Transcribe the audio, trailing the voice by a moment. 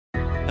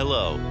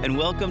Hello, and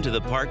welcome to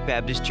the Park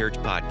Baptist Church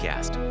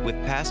podcast with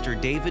Pastor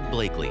David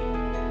Blakely.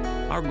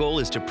 Our goal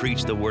is to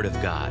preach the Word of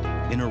God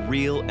in a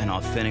real and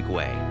authentic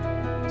way,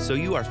 so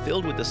you are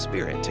filled with the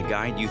Spirit to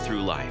guide you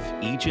through life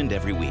each and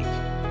every week.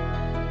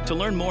 To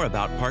learn more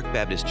about Park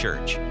Baptist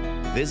Church,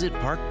 visit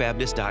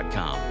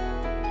parkbaptist.com.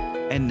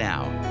 And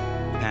now,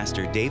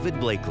 Pastor David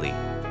Blakely.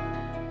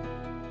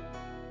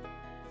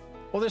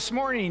 Well, this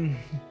morning,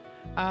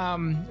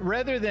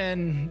 rather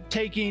than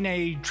taking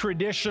a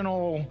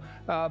traditional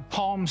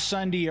Palm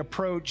Sunday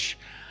approach,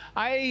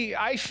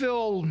 I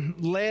feel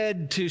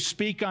led to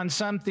speak on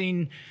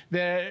something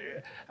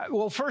that,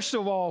 well, first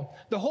of all,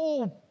 the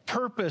whole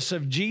purpose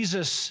of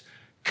Jesus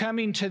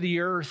coming to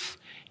the earth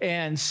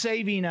and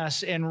saving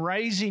us and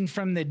rising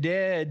from the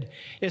dead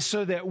is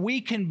so that we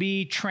can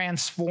be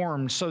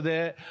transformed, so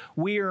that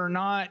we are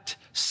not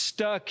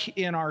stuck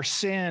in our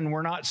sin.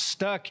 We're not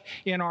stuck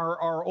in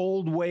our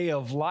old way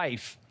of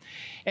life.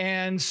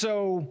 And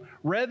so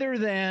rather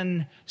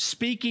than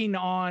speaking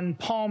on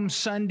Palm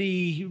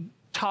Sunday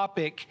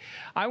topic,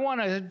 I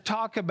want to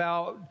talk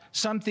about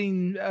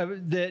something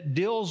that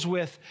deals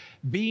with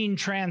being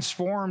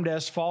transformed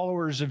as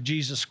followers of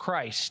Jesus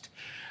Christ.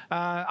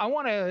 I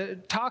want to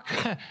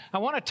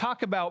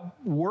talk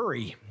about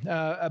worry,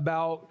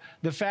 about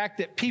the fact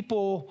that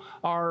people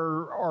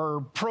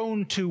are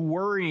prone to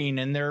worrying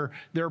and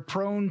they're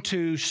prone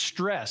to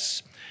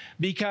stress,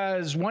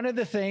 because one of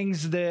the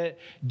things that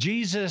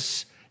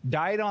Jesus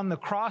died on the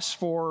cross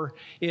for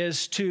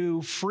is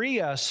to free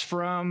us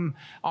from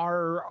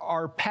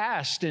our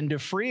past and to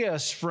free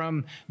us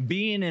from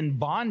being in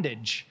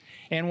bondage.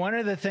 And one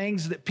of the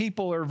things that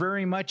people are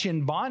very much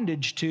in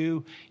bondage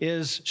to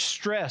is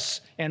stress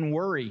and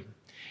worry.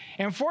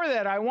 And for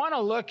that, I want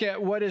to look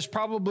at what is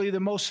probably the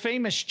most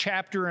famous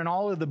chapter in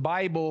all of the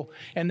Bible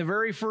and the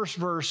very first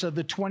verse of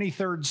the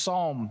 23rd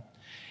Psalm.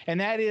 And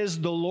that is,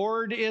 "The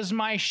Lord is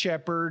my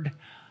shepherd,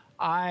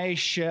 I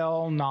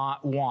shall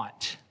not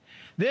want."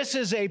 This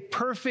is a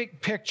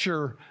perfect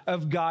picture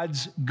of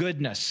God's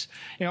goodness.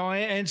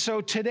 And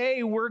so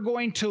today we're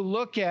going to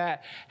look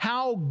at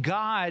how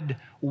God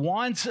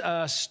wants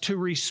us to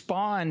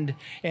respond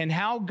and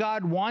how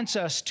God wants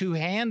us to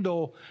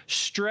handle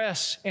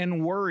stress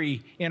and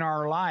worry in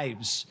our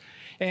lives.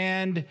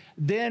 And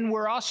then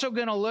we're also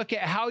going to look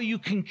at how you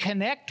can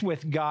connect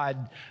with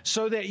God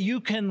so that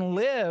you can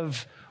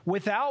live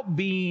without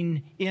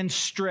being in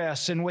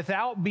stress and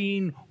without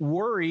being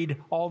worried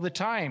all the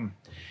time.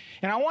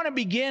 And I want to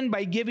begin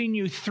by giving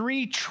you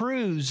three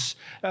truths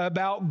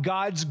about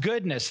God's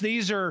goodness.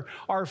 These are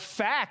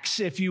facts,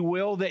 if you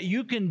will, that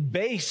you can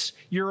base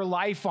your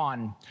life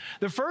on.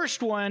 The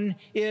first one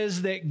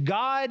is that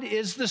God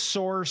is the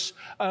source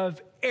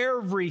of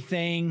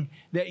everything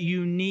that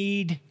you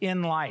need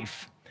in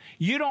life.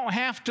 You don't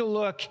have to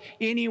look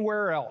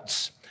anywhere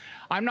else.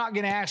 I'm not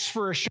going to ask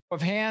for a show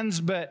of hands,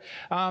 but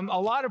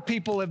a lot of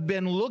people have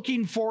been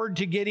looking forward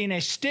to getting a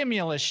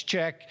stimulus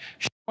check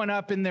showing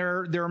up in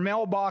their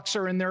mailbox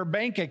or in their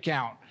bank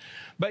account.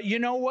 But you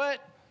know what?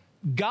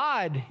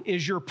 God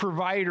is your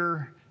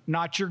provider,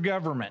 not your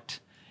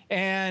government.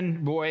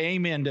 And boy,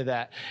 amen to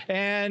that.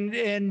 And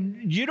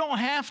you don't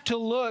have to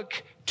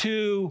look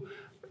to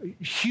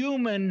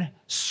human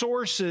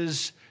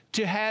sources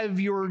to have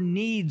your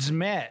needs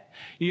met.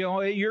 You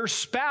know, your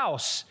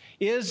spouse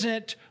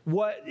isn't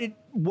what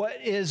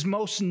is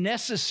most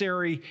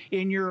necessary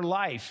in your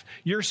life.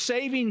 Your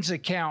savings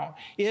account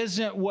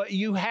isn't what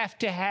you have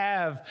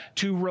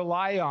to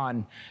rely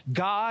on.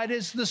 God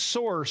is the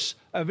source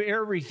of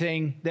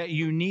everything that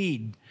you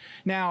need.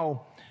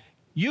 Now,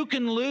 you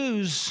can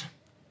lose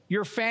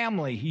your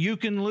family, you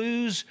can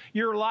lose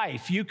your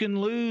life, you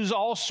can lose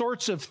all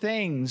sorts of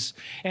things.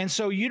 And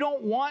so you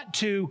don't want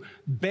to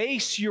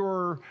base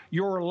your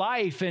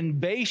life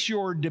and base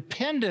your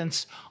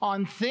dependence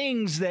on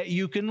things that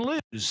you can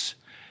lose.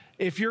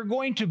 If you're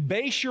going to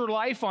base your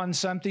life on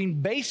something,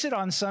 base it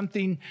on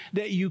something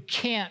that you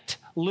can't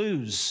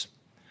lose.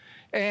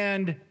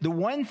 And the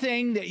one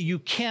thing that you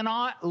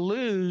cannot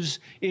lose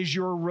is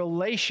your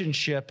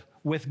relationship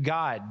with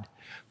God.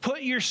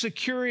 Put your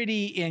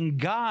security in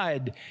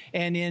God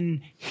and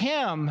in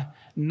Him,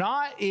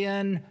 not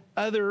in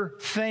other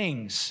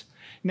things.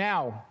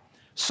 Now,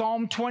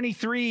 Psalm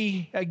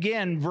 23,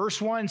 again,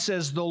 verse 1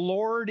 says, "The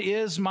Lord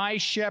is my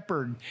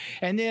shepherd."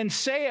 And then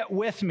say it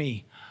with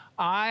me,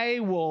 "I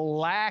will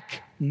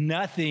lack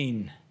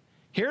nothing."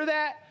 Hear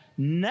that?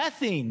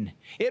 Nothing.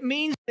 It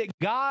means that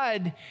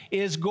God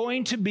is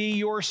going to be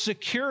your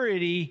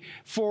security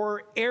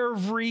for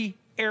every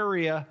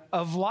area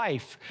of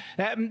life.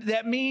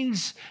 That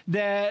means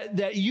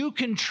that you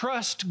can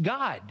trust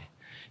God.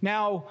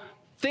 Now,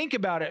 think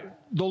about it.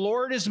 The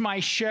Lord is my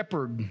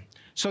shepherd.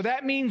 So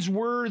that means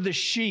we're the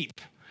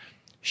sheep.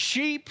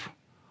 Sheep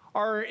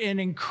are an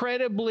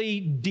incredibly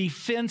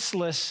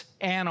defenseless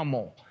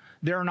animal.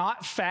 They're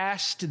not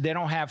fast. They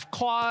don't have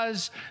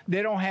claws.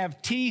 They don't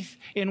have teeth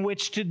in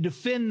which to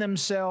defend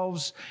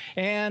themselves.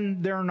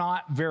 And they're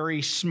not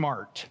very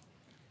smart.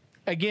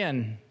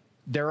 Again,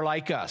 they're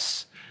like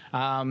us.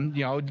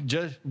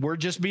 We're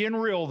just being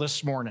real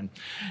this morning.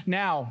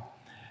 Now,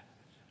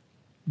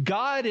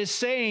 God is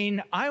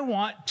saying, I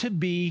want to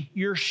be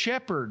your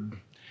shepherd.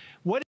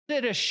 What is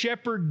it a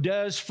shepherd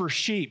does for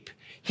sheep?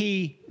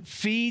 He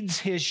feeds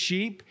his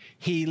sheep,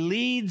 he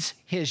leads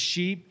his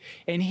sheep,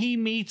 and he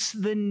meets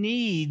the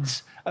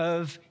needs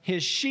of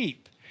his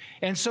sheep.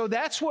 And so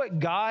that's what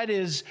God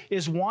is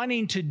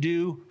wanting to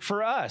do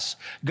for us.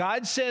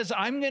 God says,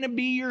 I'm going to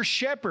be your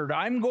shepherd.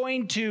 I'm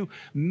going to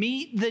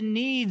meet the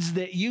needs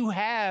that you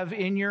have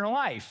in your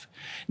life.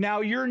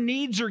 Now, your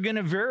needs are going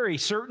to vary.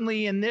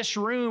 Certainly in this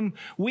room,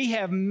 we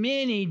have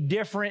many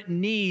different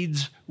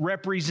needs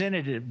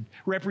represented.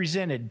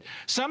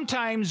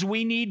 Sometimes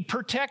we need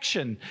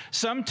protection.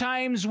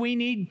 Sometimes we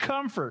need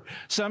comfort.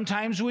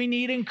 Sometimes we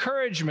need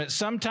encouragement.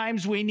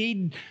 Sometimes we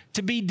need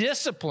to be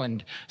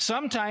disciplined.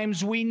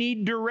 Sometimes we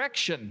need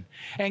direction.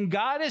 And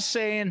God is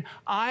saying,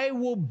 I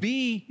will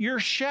be your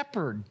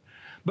shepherd.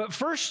 But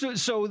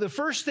so the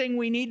first thing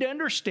we need to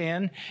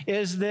understand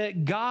is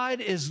that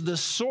God is the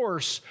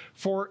source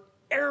for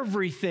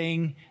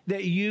everything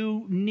that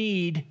you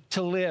need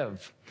to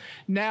live.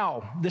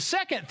 Now, the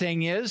second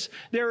thing is,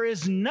 there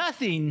is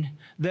nothing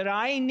that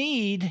I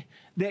need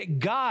that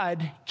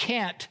God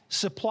can't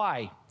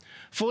supply.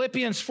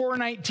 Philippians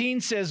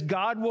 4:19 says,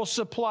 God will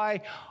supply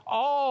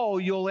all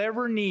you'll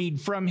ever need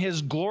from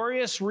his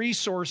glorious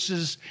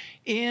resources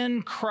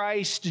in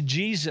Christ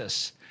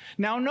Jesus.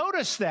 Now,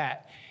 notice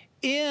that,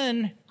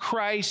 in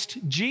Christ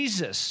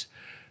Jesus.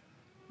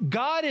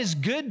 God is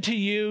good to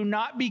you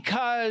not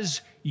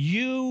because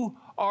you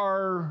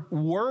are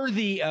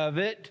worthy of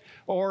it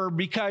or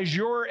because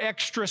you're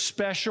extra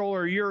special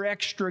or you're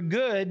extra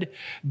good.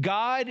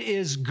 God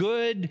is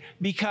good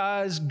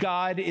because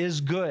God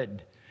is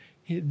good.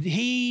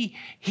 He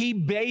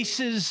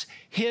bases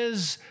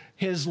his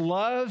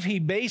love, he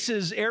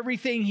bases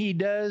everything he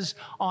does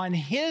on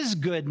his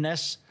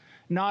goodness,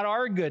 not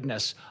our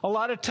goodness. A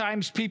lot of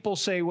times people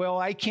say, well,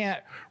 I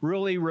can't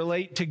really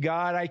relate to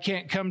God. I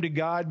can't come to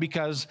God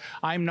because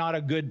I'm not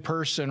a good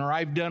person or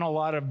I've done a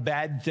lot of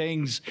bad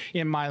things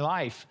in my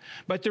life.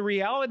 But the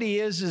reality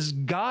is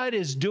God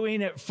is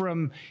doing it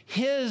from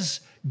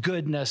his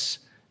goodness,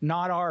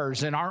 not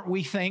ours. And aren't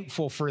we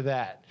thankful for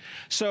that?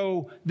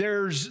 So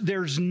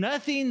there's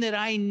nothing that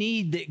I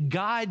need that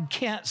God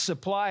can't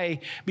supply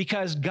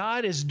because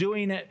God is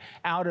doing it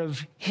out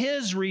of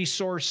his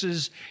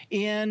resources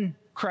in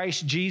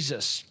Christ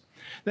Jesus.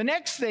 The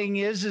next thing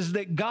is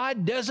that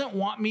God doesn't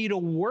want me to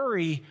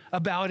worry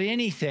about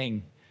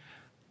anything.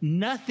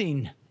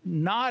 Nothing,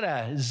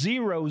 nada,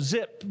 zero,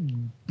 zip,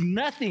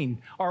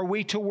 nothing are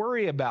we to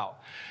worry about.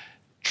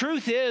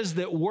 Truth is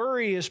that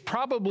worry is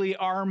probably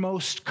our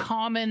most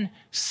common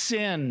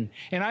sin.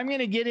 And I'm going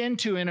to get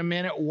into in a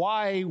minute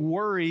why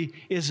worry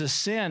is a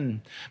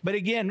sin. But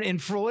again, in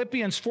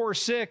Philippians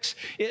 4:6,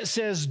 it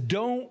says,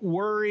 don't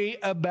worry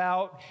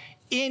about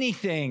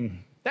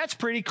anything. That's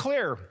pretty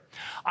clear.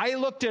 I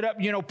looked it up.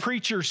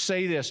 Preachers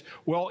say this.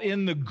 Well,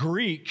 in the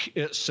Greek,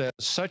 it says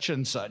such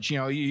and such.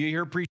 You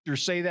hear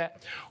preachers say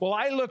that. Well,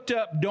 I looked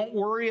up, don't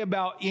worry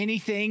about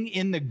anything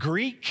in the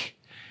Greek.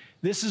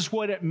 This is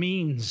what it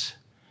means.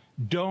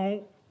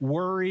 Don't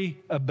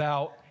worry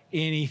about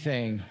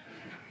anything.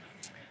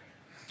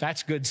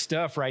 That's good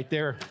stuff right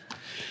there.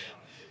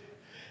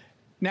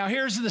 Now,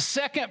 here's the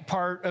second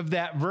part of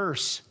that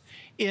verse.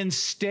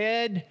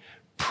 Instead,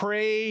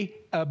 pray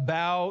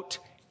about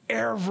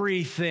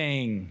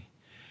everything.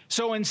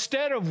 So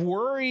instead of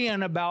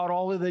worrying about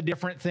all of the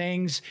different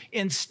things,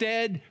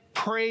 instead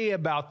pray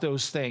about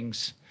those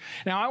things.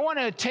 Now, I want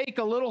to take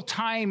a little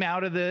time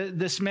out of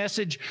this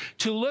message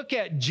to look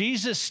at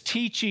Jesus'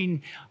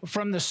 teaching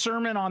from the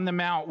Sermon on the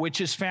Mount, which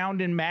is found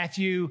in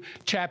Matthew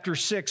chapter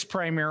 6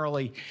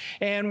 primarily.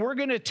 And we're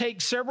going to take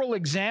several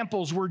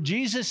examples where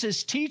Jesus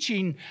is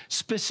teaching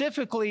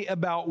specifically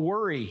about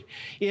worry.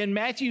 In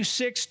Matthew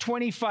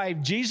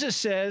 6:25, Jesus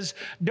says,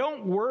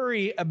 don't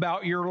worry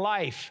about your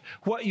life,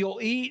 what you'll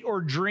eat or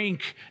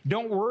drink.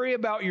 Don't worry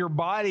about your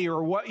body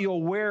or what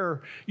you'll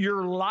wear.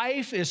 Your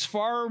life is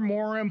far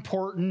more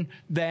important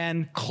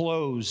than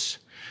clothes.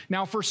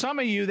 Now, for some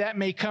of you, that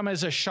may come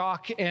as a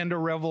shock and a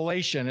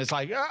revelation. It's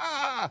like,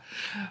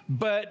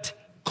 but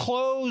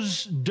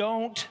clothes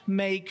don't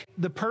make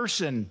the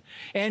person.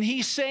 And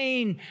he's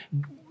saying,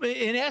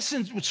 in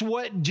essence,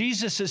 what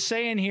Jesus is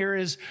saying here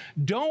is,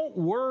 don't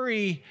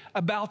worry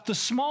about the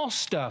small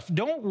stuff.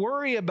 Don't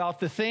worry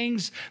about the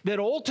things that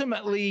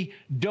ultimately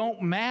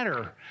don't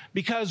matter,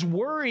 because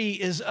worry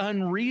is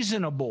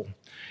unreasonable.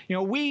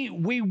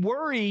 We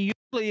worry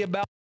usually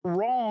about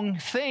wrong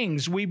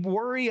things. We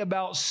worry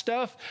about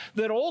stuff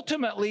that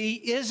ultimately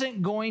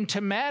isn't going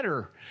to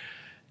matter.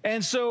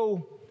 And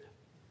so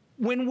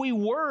when we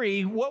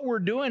worry, what we're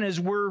doing is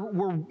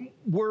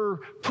we're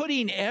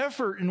putting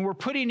effort and we're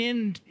putting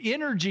in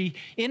energy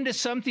into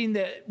something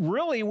that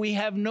really we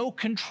have no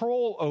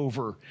control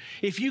over.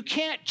 If you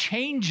can't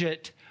change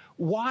it,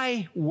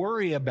 why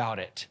worry about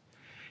it?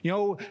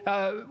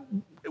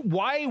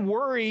 Why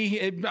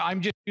worry?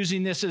 I'm just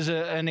using this as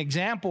an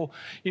example.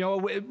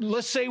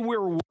 Let's say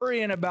we're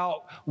worrying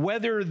about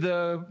whether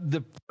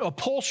the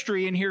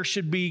upholstery in here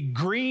should be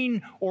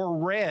green or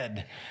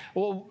red.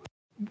 Well,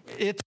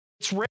 it's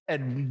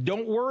red.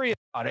 Don't worry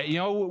about it.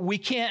 We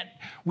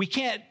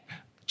can't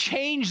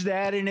change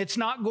that, and it's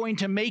not going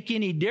to make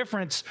any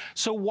difference.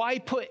 So why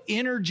put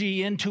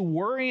energy into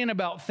worrying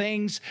about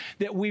things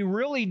that we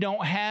really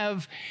don't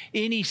have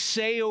any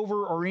say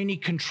over or any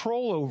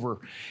control over?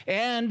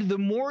 And the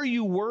more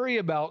you worry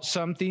about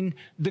something,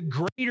 the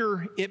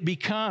greater it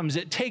becomes.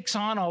 It takes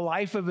on a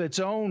life of its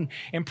own,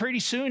 and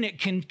pretty soon it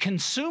can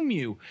consume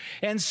you.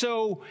 And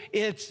so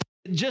it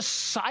just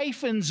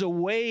siphons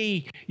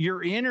away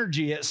your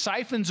energy. It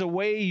siphons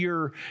away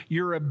your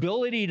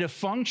ability to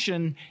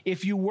function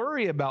if you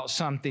worry about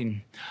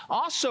something.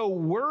 Also,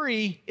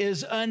 worry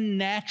is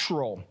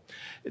unnatural.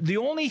 The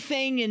only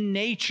thing in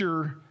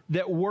nature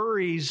that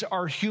worries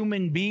are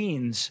human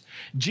beings.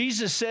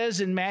 Jesus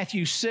says in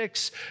Matthew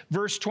 6,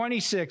 verse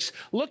 26,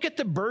 look at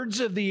the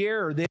birds of the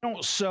air. They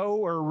don't sow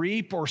or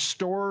reap or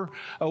store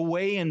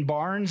away in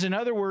barns. In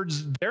other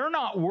words, they're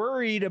not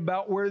worried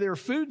about where their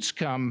food's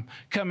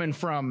coming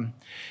from.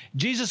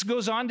 Jesus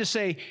goes on to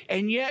say,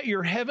 and yet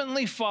your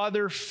heavenly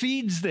Father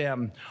feeds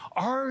them.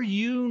 Are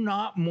you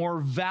not more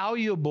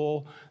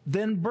valuable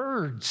than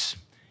birds?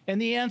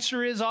 And the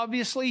answer is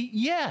obviously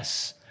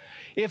yes.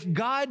 If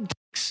God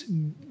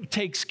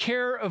takes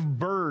care of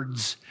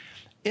birds,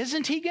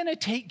 isn't he going to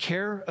take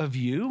care of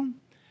you?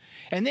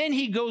 And then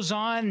he goes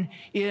on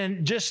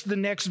in just the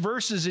next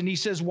verses and he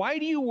says, why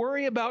do you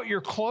worry about your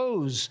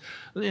clothes?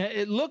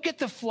 Look at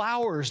the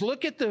flowers.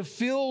 Look at the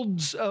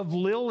fields of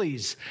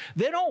lilies.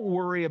 They don't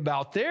worry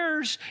about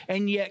theirs.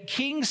 And yet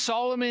King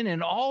Solomon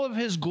in all of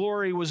his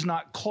glory was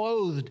not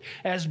clothed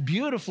as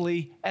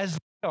beautifully as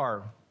they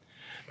are.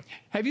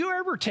 Have you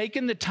ever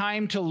taken the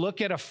time to look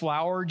at a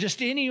flower,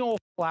 just any old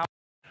flower?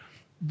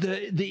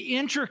 The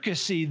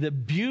intricacy, the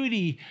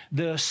beauty,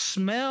 the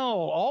smell,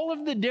 all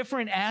of the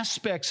different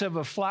aspects of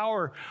a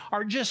flower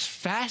are just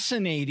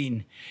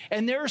fascinating.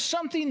 And there's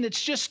something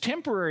that's just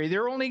temporary.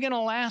 They're only going to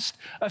last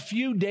a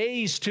few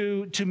days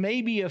to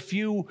maybe a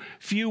few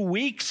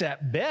weeks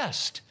at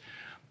best.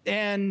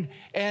 And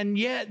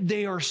yet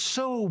they are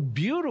so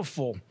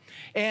beautiful.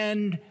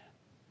 And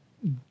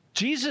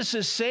Jesus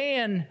is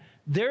saying,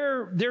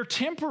 they're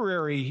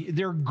temporary,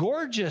 they're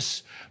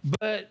gorgeous,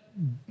 but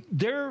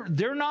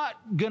they're not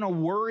going to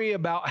worry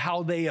about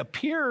how they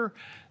appear.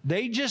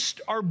 They just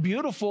are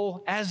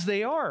beautiful as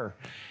they are.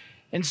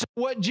 And so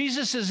what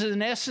Jesus is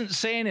in essence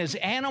saying is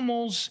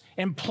animals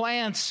and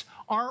plants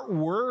aren't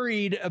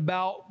worried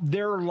about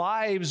their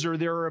lives or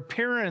their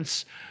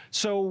appearance,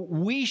 so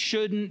we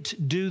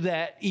shouldn't do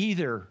that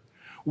either.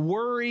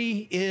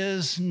 Worry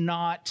is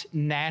not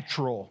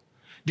natural.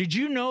 Did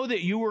you know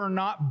that you were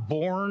not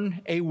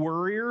born a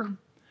worrier?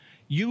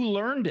 You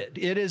learned it.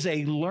 It is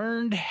a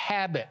learned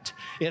habit.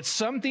 It's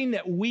something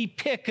that we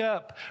pick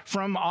up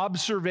from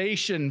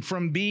observation,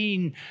 from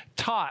being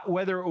taught,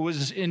 whether it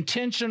was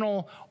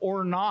intentional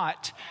or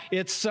not.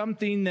 It's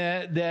something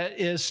that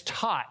is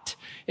taught,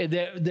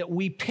 that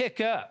we pick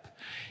up.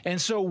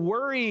 And so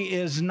worry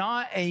is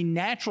not a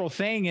natural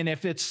thing. And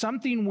if it's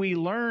something we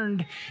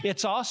learned,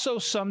 it's also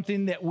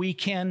something that we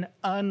can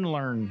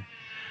unlearn.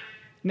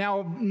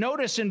 Now,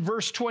 notice in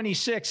verse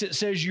 26, it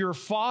says, your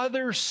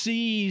Father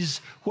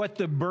sees what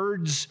the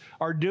birds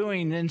are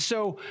doing. And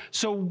so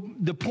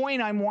the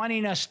point I'm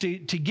wanting us to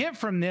get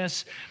from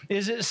this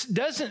is it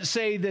doesn't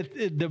say that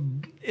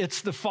it's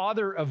the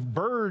Father of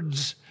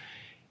birds.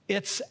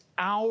 It's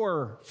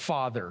our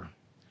Father.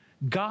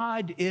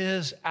 God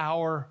is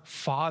our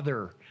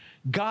Father.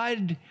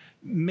 God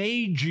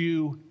made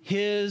you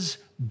his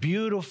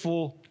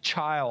beautiful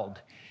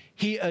child.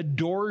 He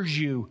adores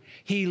you.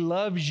 He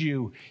loves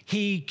you.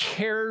 He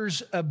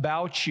cares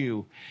about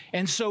you.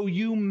 And so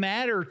you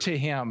matter to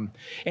him.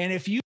 And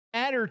if you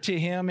matter to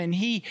him and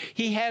he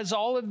has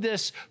all of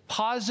this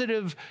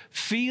positive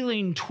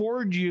feeling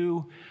toward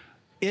you,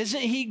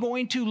 isn't he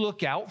going to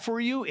look out for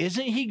you?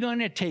 Isn't he going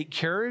to take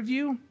care of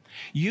you?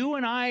 You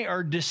and I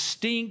are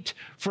distinct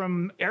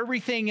from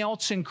everything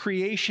else in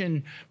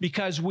creation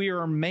because we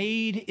are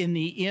made in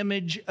the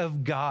image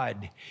of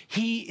God.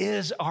 He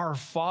is our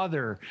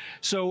Father.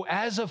 So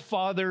as a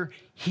Father,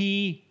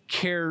 he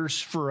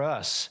cares for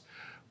us.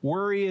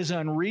 Worry is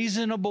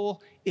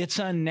unreasonable. It's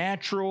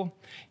unnatural.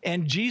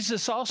 And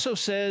Jesus also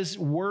says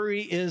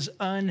worry is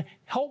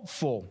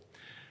unhelpful.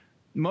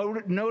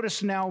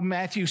 Notice now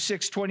Matthew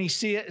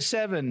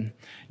 6:27.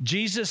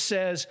 Jesus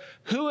says,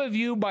 who of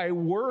you by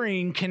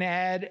worrying can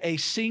add a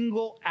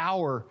single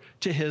hour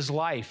to his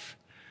life?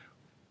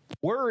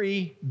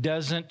 Worry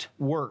doesn't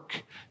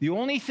work. The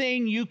only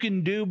thing you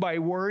can do by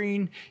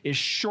worrying is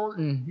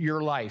shorten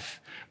your life.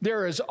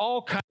 There is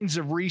all kinds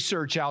of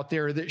research out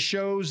there that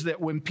shows that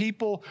when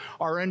people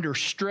are under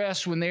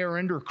stress, when they are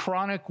under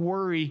chronic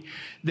worry,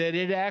 that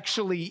it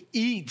actually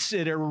eats,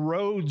 it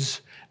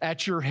erodes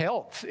at your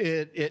health.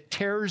 It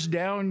tears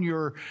down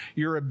your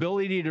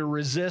ability to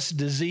resist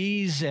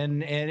disease,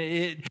 and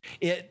it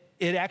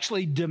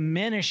actually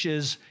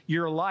diminishes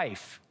your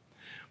life.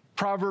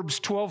 Proverbs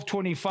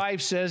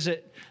 12:25 says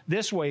it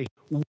this way,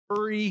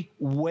 worry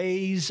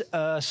weighs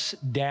us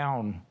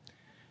down.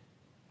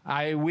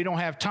 We don't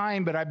have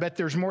time, but I bet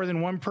there's more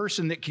than one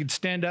person that could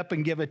stand up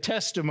and give a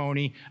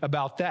testimony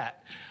about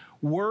that.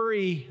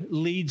 Worry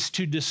leads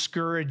to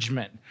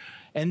discouragement.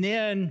 And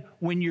then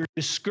when you're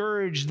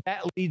discouraged,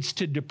 that leads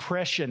to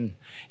depression.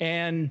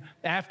 And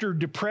after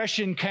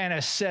depression kind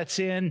of sets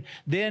in,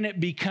 then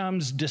it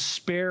becomes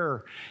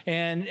despair.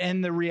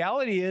 And the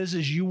reality is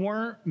you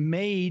weren't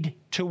made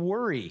to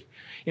worry.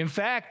 In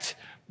fact,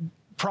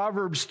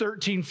 Proverbs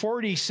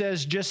 13:40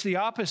 says just the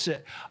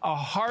opposite. A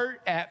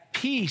heart at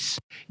peace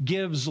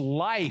gives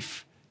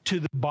life to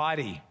the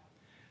body.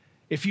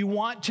 If you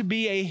want to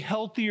be a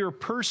healthier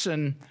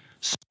person,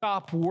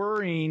 stop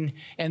worrying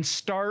and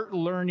start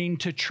learning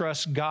to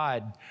trust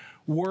God.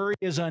 Worry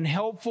is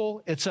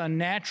unhelpful, it's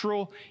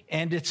unnatural,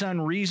 and it's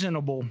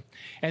unreasonable.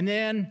 And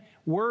then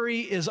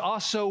worry is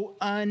also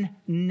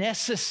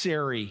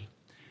unnecessary.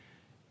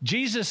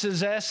 Jesus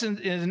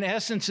in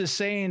essence is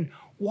saying,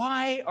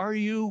 why are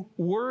you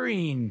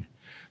worrying?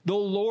 The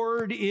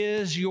Lord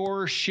is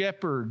your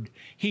shepherd.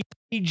 He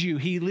feeds you,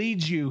 He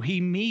leads you, He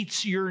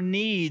meets your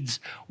needs.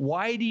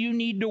 Why do you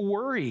need to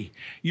worry?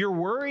 You're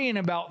worrying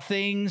about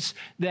things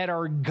that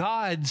are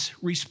God's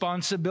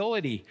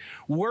responsibility.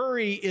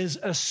 Worry is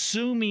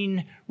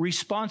assuming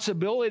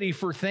responsibility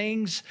for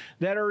things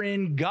that are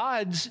in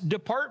God's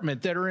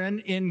department, that are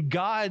in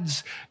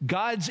God's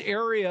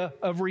area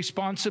of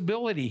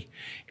responsibility.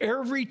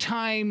 Every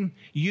time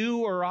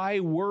you or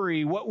I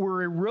worry, what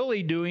we're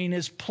really doing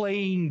is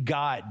playing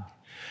God.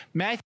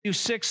 Matthew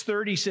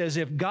 6:30 says,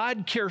 if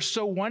God cares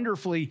so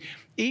wonderfully,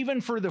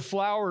 even for the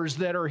flowers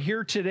that are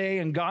here today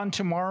and gone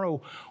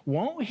tomorrow,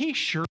 won't He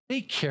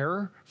surely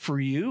care for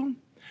you?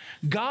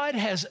 God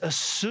has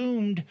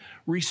assumed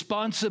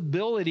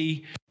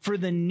responsibility for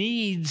the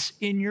needs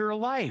in your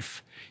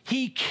life.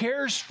 He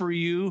cares for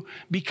you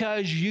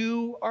because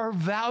you are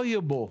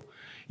valuable.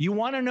 You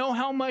want to know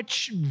how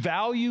much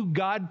value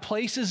God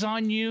places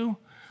on you?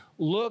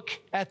 Look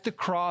at the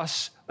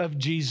cross of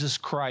Jesus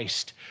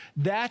Christ.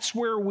 That's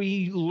where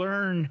we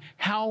learn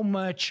how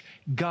much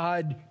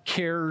God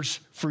cares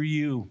for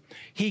you.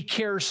 He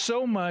cares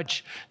so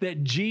much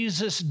that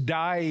Jesus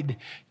died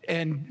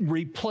and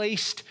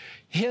replaced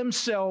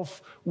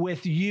Himself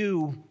with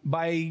you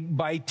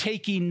by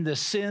taking the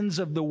sins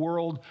of the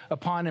world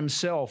upon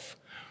Himself.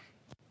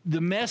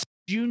 The message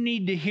you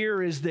need to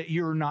hear is that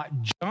you're not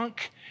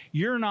junk,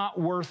 you're not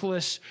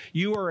worthless,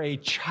 you are a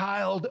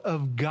child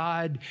of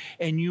God,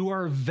 and you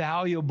are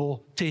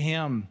valuable to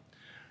Him.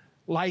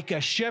 Like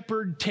a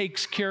shepherd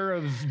takes care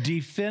of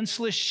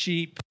defenseless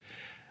sheep,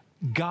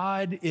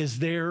 God is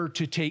there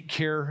to take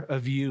care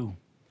of you.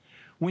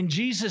 When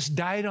Jesus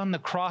died on the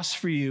cross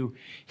for you,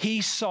 He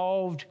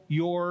solved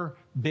your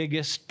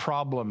biggest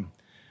problem.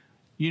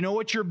 You know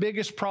what your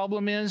biggest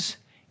problem is?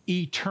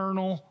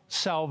 Eternal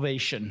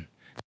salvation.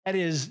 That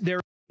is,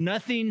 there's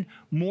nothing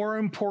more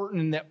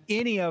important that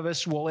any of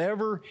us will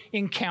ever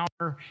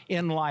encounter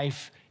in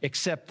life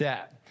except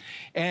that.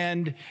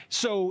 And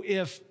so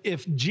if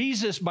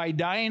Jesus, by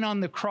dying on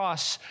the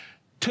cross,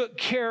 took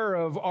care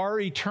of our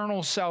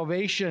eternal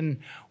salvation,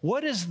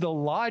 what is the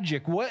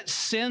logic? What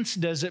sense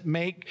does it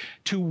make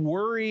to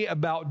worry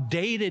about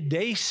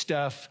day-to-day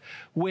stuff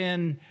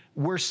when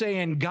we're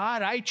saying,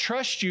 God, I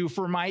trust you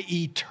for my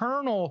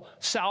eternal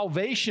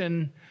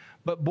salvation,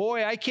 but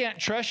boy, I can't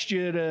trust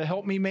you to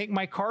help me make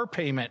my car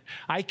payment.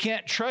 I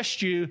can't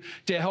trust you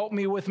to help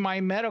me with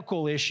my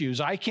medical issues.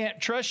 I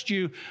can't trust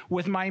you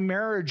with my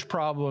marriage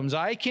problems.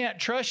 I can't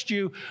trust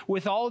you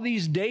with all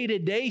these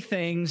day-to-day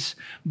things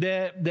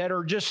that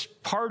are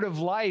just part of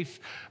life,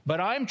 but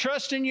I'm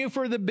trusting you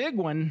for the big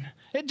one.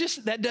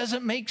 That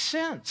doesn't make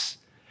sense.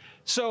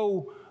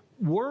 So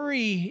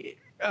worry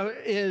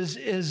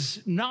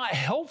is not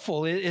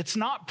helpful. It's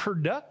not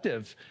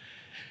productive.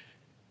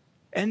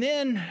 And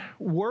then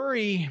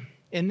worry,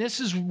 and this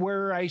is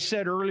where I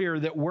said earlier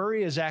that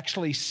worry is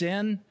actually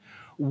sin.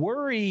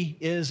 Worry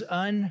is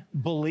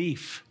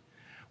unbelief.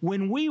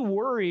 When we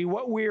worry,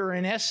 what we are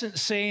in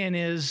essence saying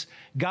is,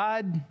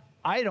 God,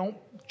 I don't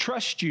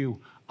trust you.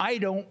 I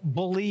don't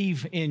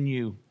believe in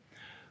you.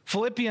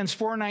 Philippians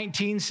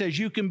 4:19 says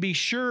you can be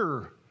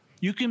sure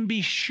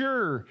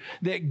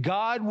that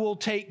God will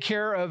take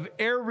care of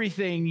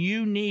everything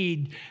you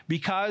need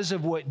because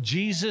of what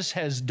Jesus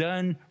has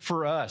done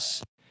for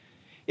us.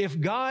 If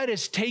God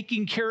is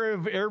taking care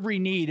of every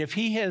need, if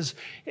He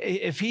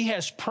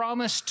has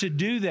promised to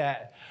do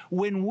that,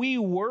 when we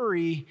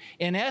worry,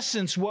 in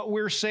essence, what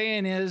we're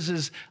saying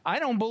is I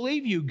don't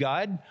believe you,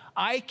 God.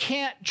 I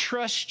can't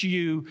trust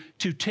you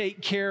to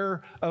take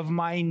care of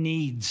my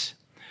needs.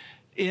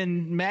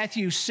 In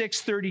Matthew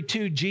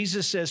 6:32,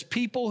 Jesus says,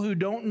 people who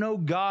don't know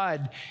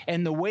God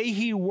and the way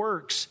He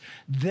works,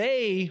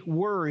 they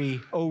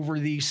worry over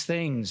these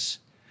things.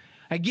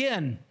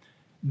 Again,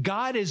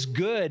 God is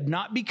good,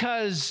 not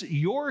because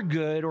you're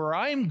good or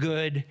I'm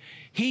good.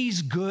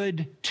 He's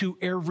good to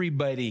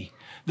everybody.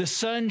 The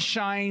sun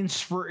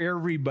shines for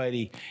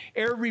everybody.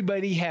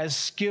 Everybody has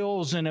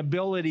skills and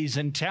abilities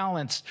and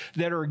talents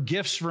that are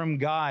gifts from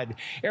God.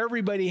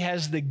 Everybody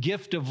has the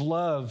gift of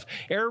love.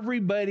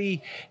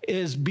 Everybody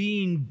is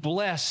being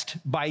blessed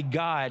by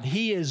God.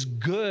 He is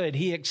good.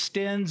 He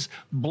extends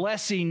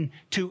blessing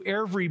to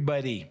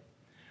everybody.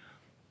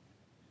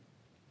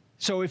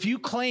 So if you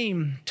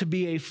claim to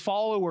be a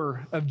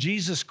follower of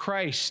Jesus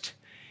Christ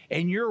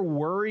and you're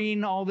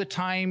worrying all the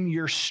time,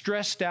 you're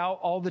stressed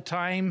out all the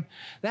time,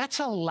 that's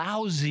a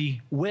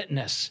lousy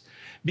witness.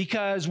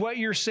 Because what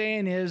you're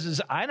saying is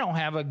I don't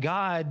have a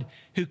God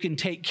who can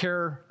take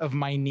care of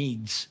my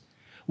needs.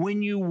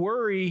 When you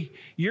worry,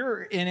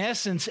 you're in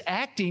essence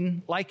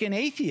acting like an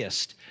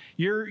atheist.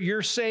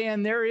 You're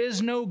saying there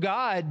is no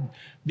God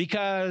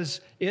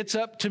because it's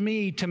up to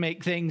me to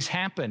make things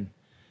happen.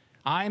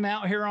 I'm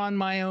out here on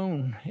my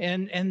own.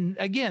 And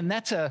again,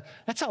 that's a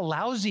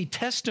lousy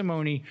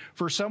testimony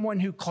for someone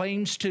who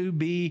claims to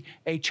be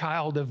a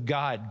child of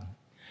God.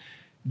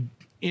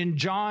 In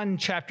John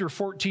chapter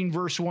 14,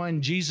 verse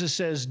 1, Jesus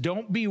says,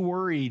 "Don't be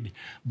worried.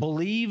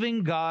 Believe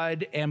in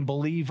God and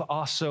believe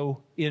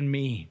also in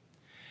me."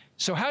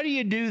 So how do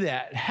you do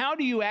that? How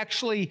do you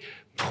actually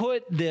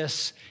put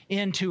this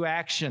into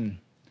action?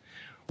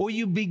 Well,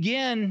 you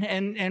begin,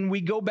 and we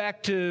go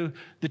back to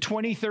the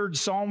 23rd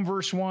Psalm,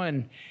 verse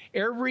 1.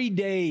 Every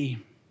day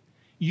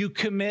you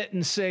commit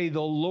and say,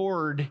 "The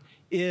Lord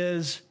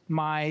is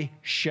my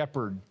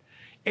shepherd."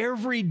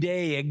 Every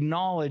day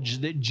acknowledge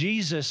that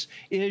Jesus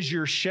is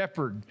your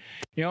shepherd.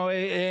 You know,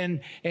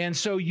 and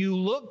so you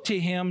look to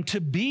him to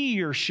be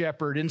your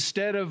shepherd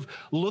instead of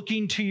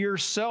looking to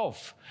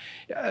yourself.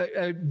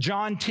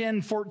 John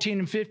 10, 14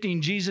 and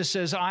 15, Jesus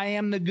says, "I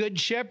am the good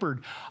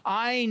shepherd.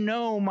 I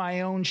know my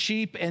own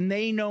sheep and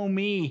they know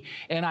me,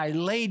 and I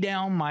lay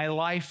down my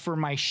life for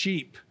my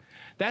sheep."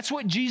 That's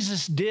what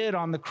Jesus did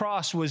on the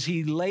cross, was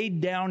he laid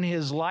down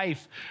his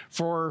life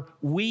for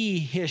we,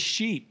 his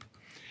sheep.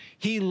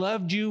 He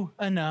loved you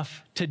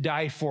enough to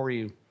die for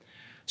you.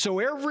 So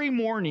every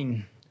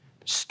morning,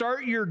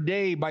 start your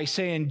day by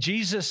saying,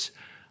 "Jesus,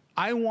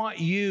 I want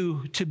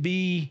you to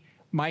be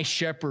my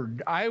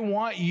shepherd. I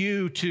want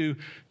you to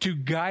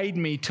guide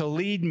me, to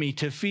lead me,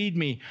 to feed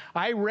me.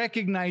 I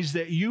recognize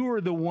that you are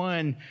the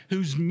one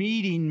who's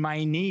meeting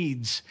my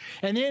needs."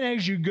 And then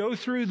as you go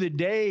through the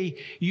day,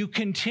 you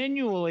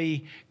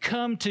continually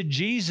come to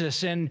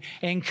Jesus and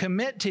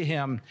commit to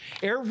him.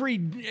 Every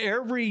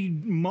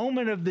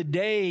moment of the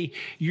day,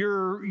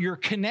 you're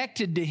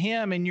connected to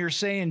him and you're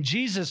saying,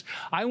 "Jesus,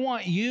 I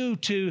want you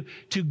to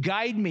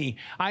guide me.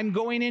 I'm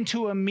going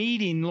into a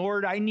meeting.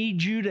 Lord, I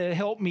need you to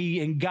help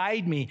me and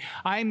guide me.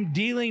 I'm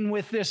dealing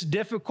with this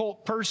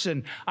difficult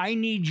person. I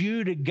need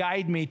you to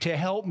guide me, to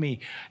help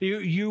me."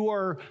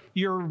 You're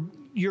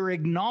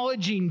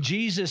acknowledging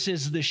Jesus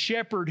as the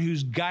shepherd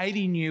who's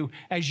guiding you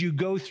as you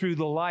go through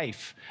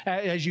life.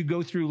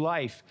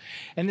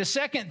 And the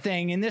second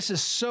thing, and this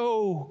is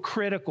so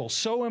critical,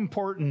 so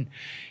important,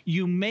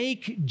 you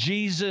make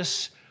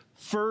Jesus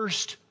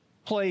first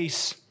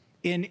place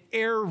in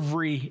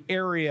every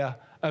area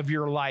of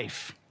your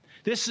life.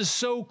 This is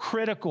so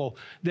critical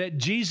that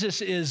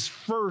Jesus is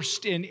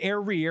first in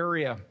every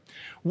area.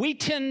 We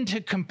tend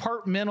to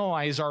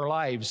compartmentalize our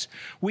lives.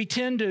 We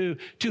tend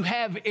to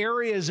have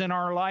areas in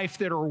our life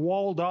that are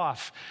walled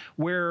off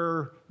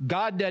where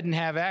God doesn't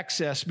have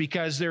access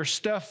because there's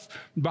stuff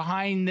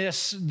behind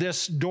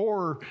this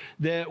door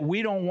that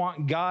we don't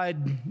want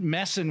God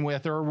messing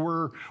with,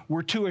 or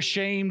we're too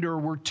ashamed, or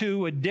we're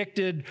too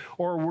addicted,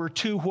 or we're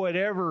too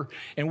whatever,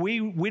 and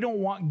we don't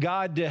want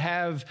God to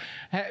have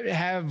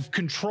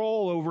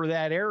control over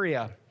that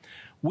area.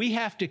 We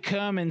have to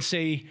come and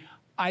say,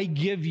 "I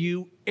give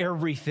you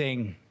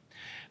everything."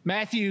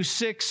 Matthew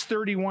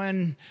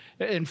 6:31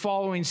 and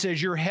following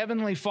says, "Your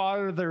heavenly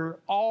Father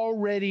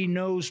already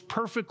knows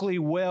perfectly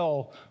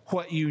well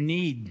what you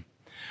need."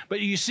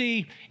 But you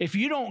see, if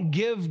you don't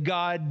give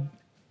God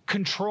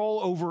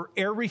control over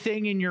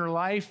everything in your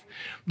life,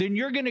 then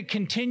you're going to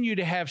continue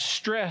to have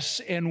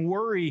stress and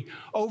worry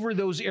over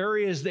those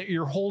areas that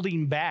you're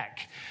holding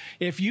back.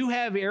 If you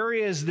have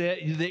areas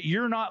that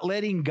you're not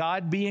letting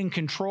God be in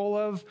control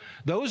of,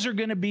 those are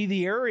going to be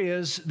the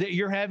areas that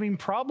you're having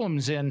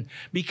problems in,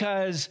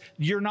 because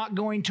you're not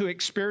going to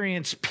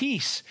experience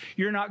peace.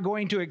 You're not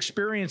going to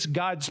experience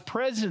God's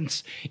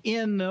presence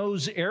in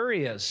those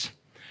areas.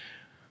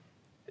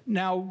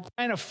 Now,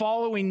 kind of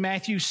following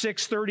Matthew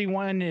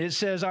 6:31, it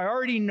says, "I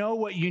already know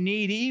what you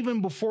need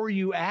even before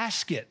you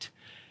ask it."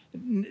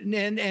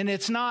 And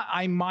it's not,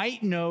 "I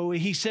might know."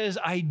 He says,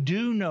 "I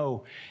do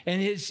know."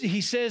 And he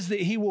says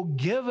that he will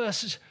give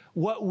us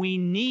what we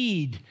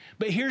need.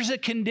 But here's a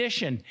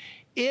condition.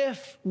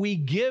 If we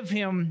give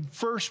him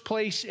first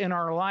place in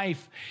our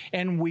life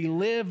and we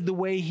live the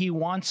way he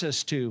wants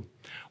us to.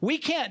 We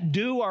can't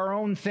do our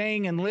own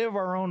thing and live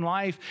our own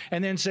life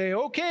and then say,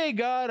 okay,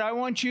 God, I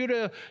want you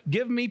to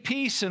give me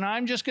peace and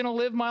I'm just going to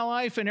live my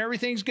life and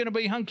everything's going to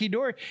be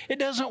hunky-dory. It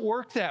doesn't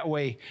work that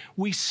way.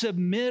 We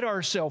submit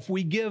ourselves.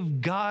 We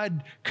give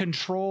God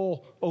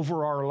control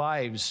over our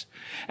lives.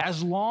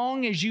 As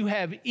long as you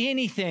have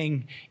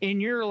anything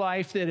in your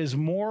life that is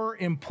more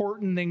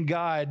important than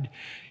God,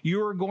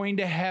 you're going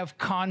to have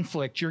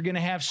conflict. You're going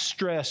to have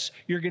stress.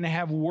 You're going to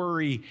have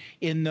worry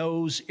in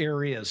those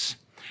areas.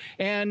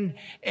 And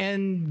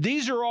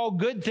these are all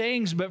good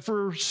things, but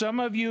for some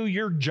of you,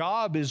 your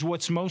job is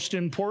what's most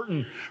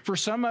important. For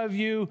some of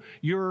you,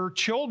 your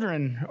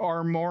children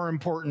are more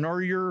important,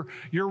 or your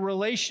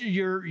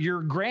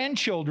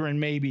grandchildren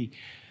maybe.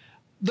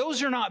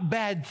 Those are not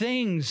bad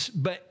things,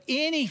 but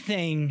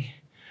anything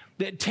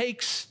that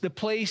takes the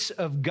place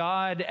of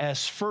God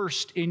as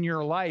first in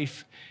your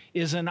life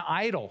is an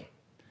idol.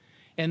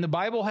 And the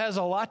Bible has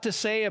a lot to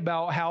say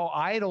about how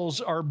idols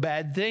are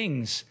bad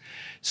things.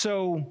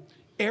 So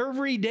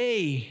every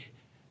day,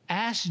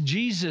 ask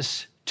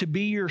Jesus to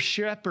be your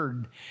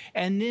shepherd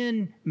and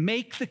then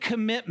make the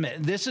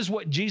commitment. This is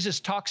what Jesus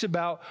talks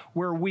about,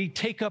 where we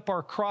take up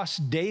our cross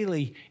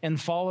daily and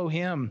follow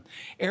him.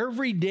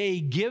 Every day,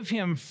 give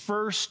him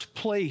first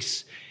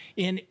place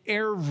in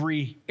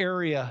every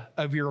area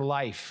of your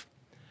life.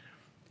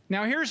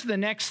 Now, here's the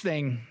next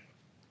thing,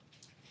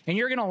 and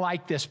you're going to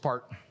like this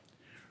part.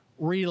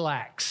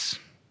 Relax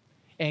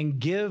and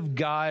give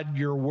God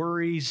your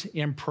worries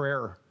in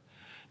prayer.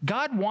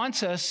 God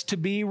wants us to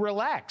be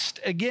relaxed.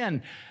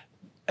 Again,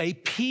 a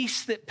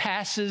peace that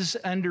passes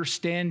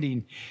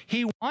understanding.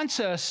 He wants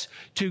us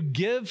to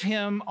give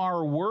him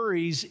our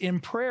worries in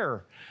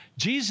prayer.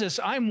 Jesus,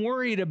 I'm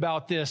worried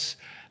about this,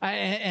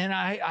 and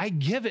I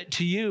give it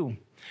to you.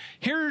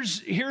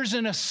 Here's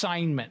an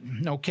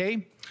assignment,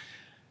 okay?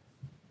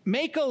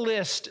 Make a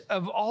list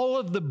of all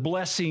of the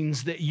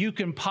blessings that you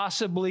can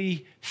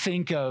possibly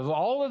think of,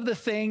 all of the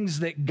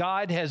things that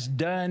God has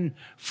done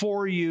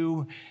for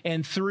you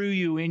and through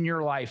you in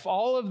your life,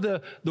 all of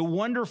the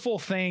wonderful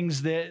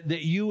things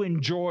that you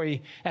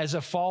enjoy as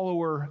a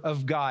follower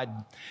of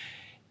God.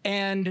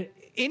 And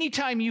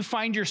anytime you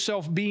find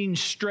yourself being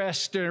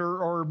stressed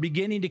or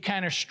beginning to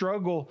kind of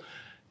struggle,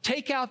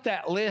 take out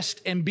that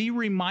list and be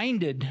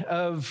reminded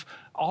of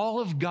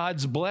all of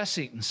God's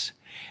blessings.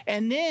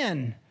 And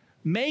then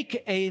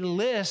make a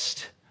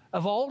list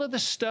of all of the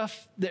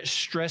stuff that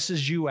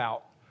stresses you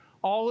out,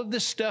 all of the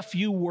stuff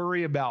you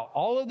worry about,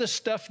 all of the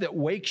stuff that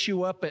wakes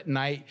you up at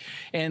night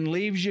and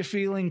leaves you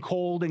feeling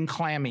cold and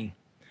clammy.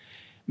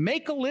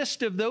 Make a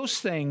list of those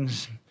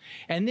things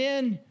and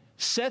then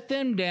set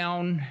them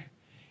down,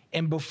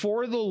 and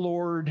before the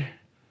Lord,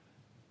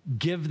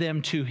 give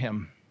them to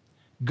him.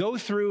 Go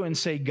through and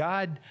say,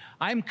 God,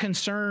 I'm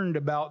concerned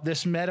about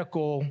this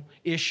medical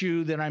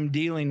issue that I'm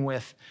dealing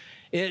with.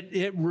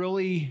 It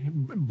really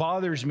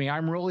bothers me.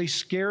 I'm really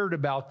scared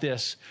about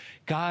this.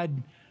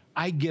 God,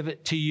 I give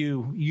it to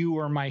you. You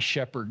are my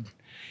shepherd.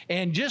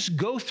 And just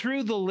go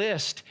through the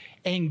list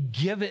and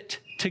give it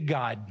to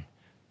God.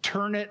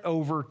 Turn it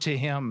over to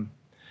him.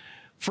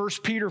 1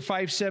 Peter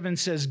 5:7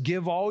 says,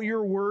 give all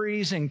your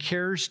worries and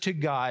cares to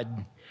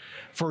God,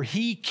 for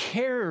he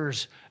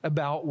cares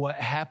about what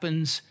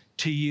happens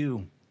to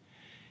you.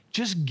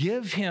 Just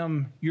give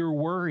him your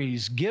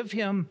worries. Give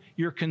him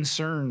your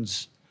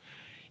concerns.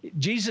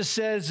 Jesus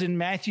says in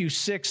Matthew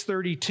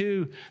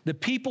 6:32, the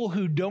people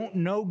who don't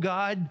know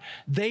God,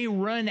 they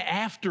run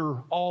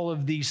after all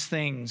of these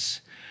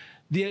things.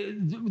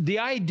 The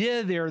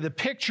idea there, the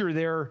picture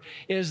there,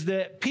 is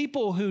that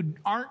people who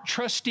aren't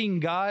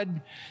trusting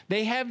God,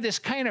 they have this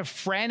kind of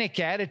frantic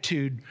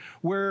attitude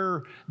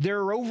where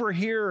they're over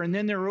here and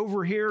then they're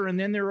over here and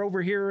then they're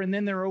over here and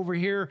then they're over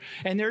here,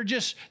 and they're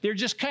just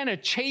kind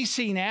of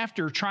chasing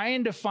after,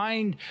 trying to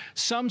find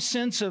some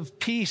sense of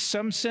peace,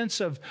 some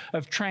sense of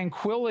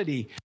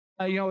tranquility.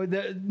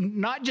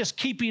 Not just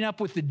keeping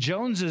up with the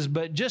Joneses,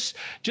 but just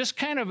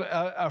kind of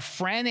a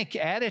frantic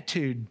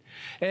attitude.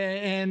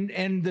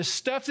 And the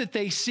stuff that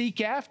they seek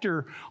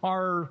after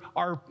are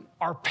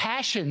our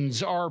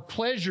passions, our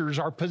pleasures,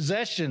 our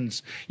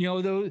possessions.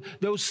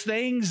 Those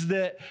things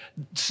that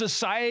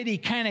society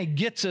kind of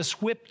gets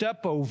us whipped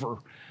up over.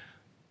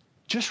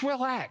 Just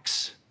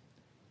relax.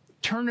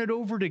 Turn it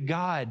over to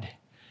God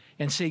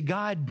and say,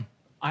 God,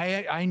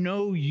 I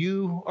know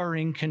you are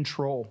in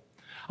control.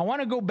 I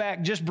want to go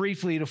back just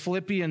briefly to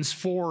Philippians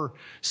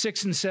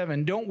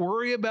 4:6-7. Don't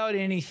worry about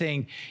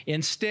anything.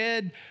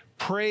 Instead,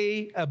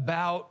 pray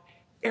about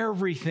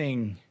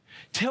everything.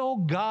 Tell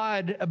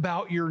God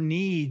about your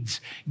needs.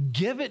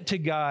 Give it to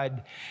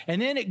God. And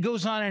then it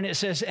goes on and it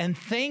says, and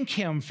thank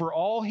him for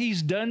all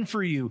he's done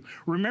for you.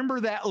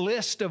 Remember that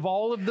list of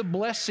all of the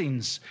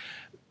blessings.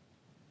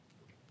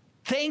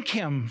 Thank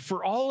him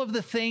for all of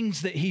the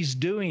things that he's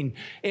doing.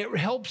 It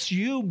helps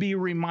you be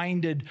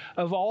reminded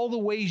of all the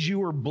ways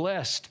you are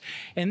blessed.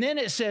 And then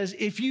it says,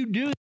 if you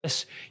do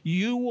this,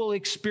 you will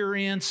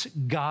experience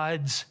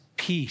God's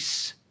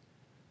peace.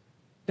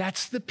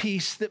 That's the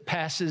peace that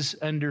passes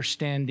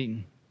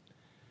understanding.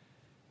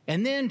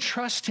 and then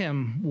trust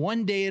him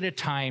one day at a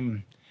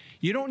time.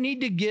 You don't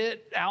need to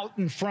get out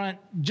in front.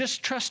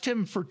 Just trust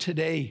him for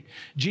today.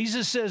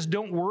 Jesus says,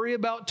 don't worry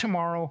about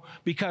tomorrow,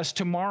 because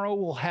tomorrow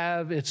will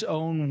have its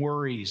own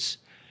worries.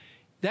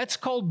 That's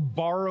called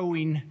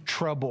borrowing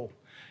trouble.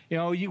 You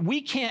know,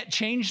 we can't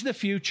change the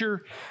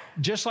future,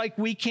 just like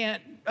we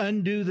can't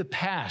undo the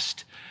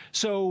past.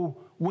 So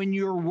when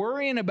you're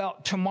worrying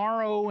about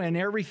tomorrow and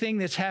everything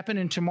that's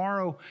happening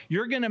tomorrow,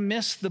 you're going to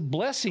miss the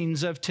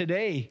blessings of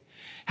today.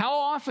 How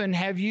often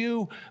have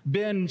you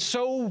been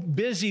so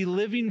busy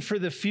living for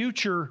the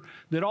future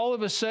that all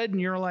of a sudden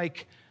you're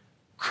like,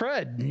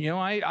 crud, you know,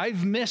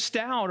 I've missed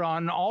out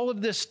on all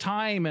of this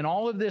time and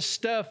all of this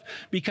stuff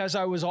because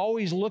I was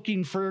always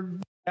looking for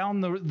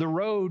down the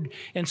road,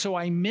 and so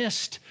I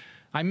missed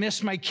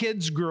my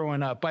kids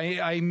growing up.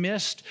 I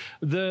missed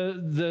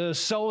the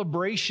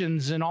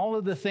celebrations and all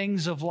of the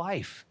things of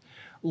life.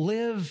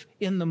 Live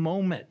in the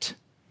moment.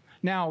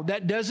 Now,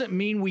 that doesn't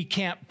mean we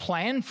can't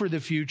plan for the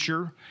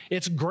future.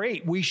 It's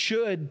great. We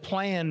should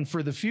plan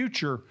for the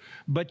future,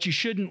 but you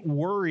shouldn't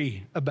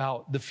worry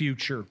about the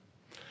future.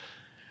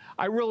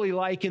 I really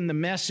like in the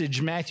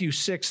Message, Matthew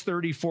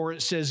 6:34,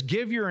 it says,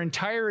 give your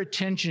entire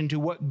attention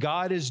to what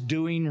God is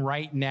doing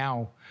right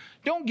now.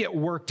 Don't get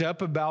worked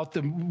up about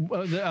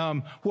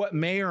what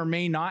may or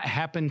may not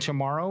happen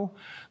tomorrow.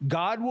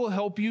 God will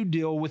help you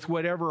deal with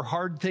whatever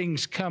hard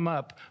things come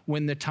up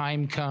when the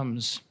time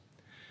comes.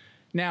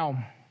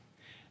 Now,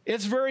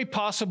 it's very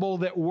possible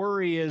that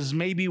worry is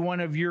maybe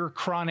one of your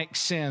chronic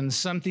sins,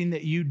 something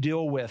that you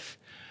deal with.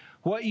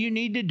 What you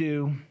need to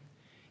do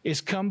is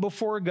come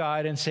before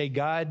God and say,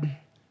 God,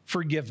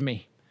 forgive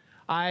me.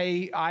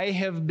 I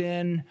have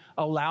been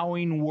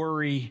allowing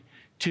worry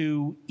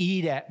to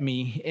eat at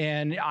me,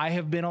 and I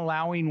have been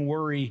allowing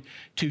worry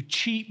to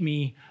cheat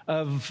me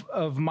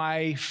of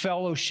my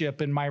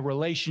fellowship and my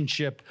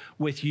relationship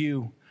with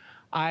you.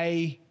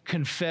 I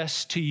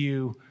confess to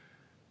you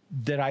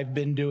that I've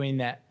been doing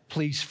that.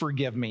 Please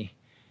forgive me.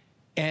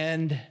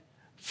 And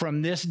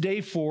from this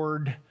day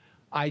forward,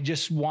 I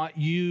just want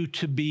you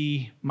to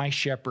be my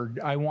shepherd.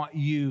 I want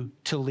you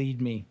to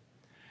lead me.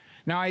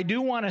 Now, I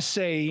do want to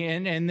say,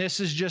 and this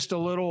is just a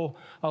little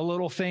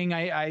thing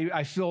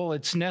I feel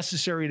it's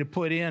necessary to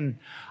put in.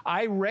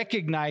 I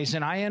recognize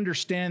and I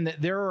understand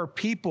that there are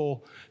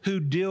people who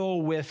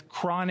deal with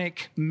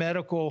chronic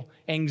medical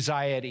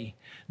anxiety,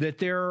 that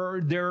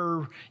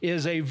there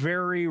is a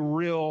very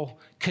real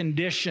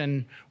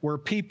condition where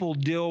people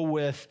deal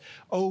with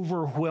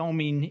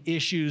overwhelming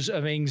issues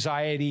of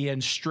anxiety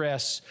and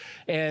stress,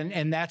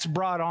 and that's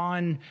brought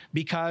on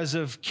because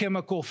of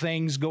chemical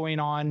things going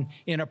on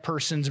in a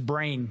person's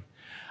brain.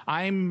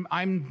 I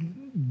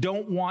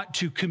don't want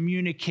to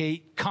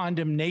communicate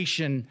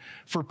condemnation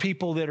for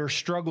people that are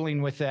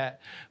struggling with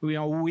that. You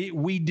know,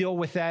 we deal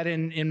with that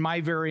in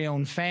my very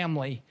own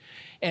family.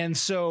 And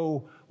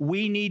so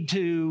we need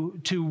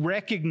to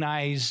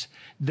recognize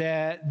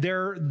that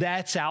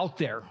that's out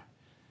there.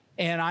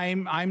 And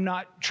I'm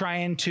not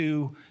trying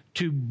to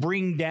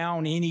bring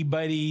down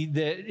anybody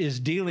that is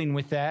dealing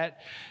with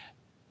that,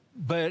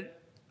 but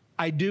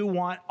I do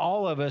want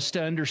all of us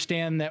to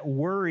understand that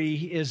worry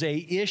is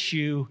an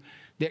issue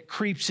that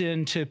creeps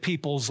into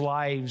people's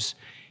lives,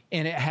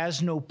 and it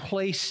has no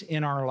place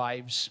in our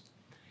lives.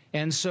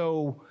 And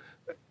so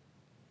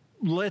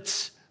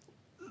let's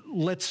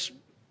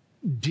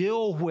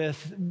deal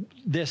with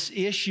this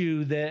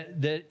issue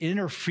that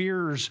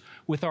interferes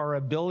with our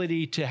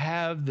ability to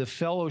have the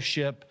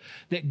fellowship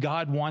that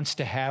God wants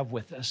to have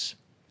with us.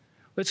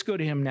 Let's go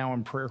to him now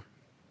in prayer.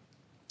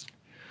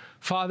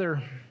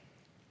 Father,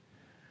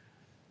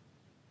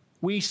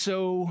 we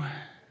so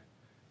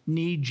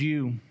need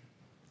you.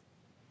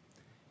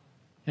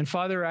 And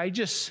Father,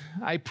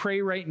 I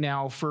pray right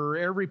now for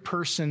every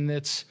person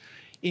that's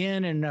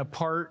in and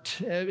part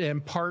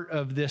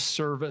of this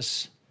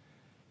service.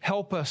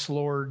 Help us,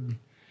 Lord,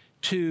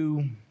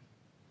 to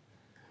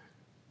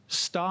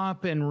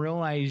stop and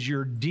realize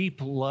your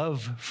deep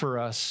love for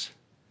us.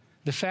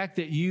 The fact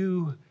that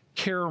you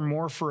care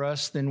more for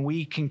us than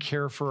we can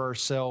care for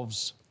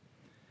ourselves.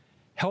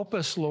 Help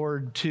us,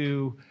 Lord,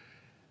 to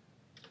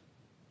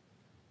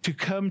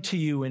come to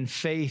you in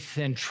faith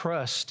and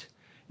trust,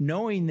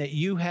 knowing that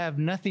you have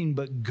nothing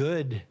but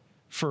good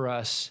for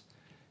us,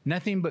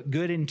 nothing but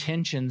good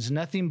intentions,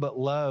 nothing but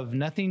love,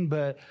 nothing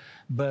but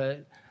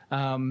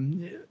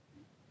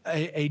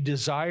a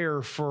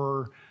desire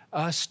for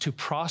us to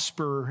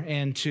prosper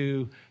and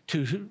to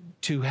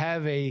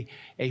have a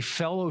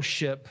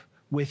fellowship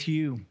with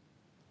you.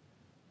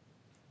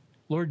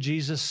 Lord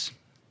Jesus,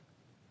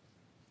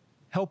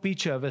 help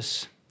each of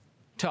us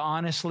to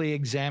honestly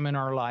examine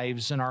our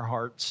lives and our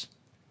hearts,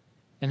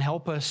 and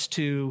help us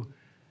to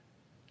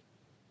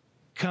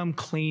come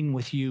clean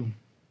with you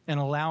and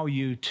allow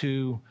you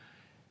to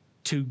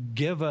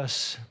give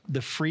us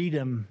the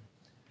freedom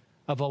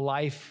of a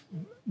life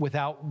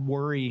without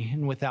worry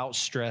and without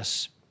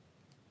stress.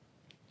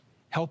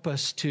 Help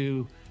us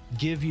to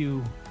give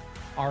you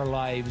our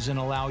lives and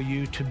allow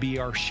you to be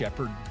our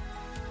shepherd.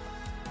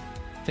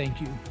 Thank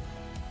you.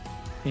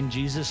 In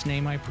Jesus'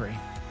 name I pray.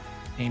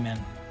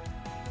 Amen.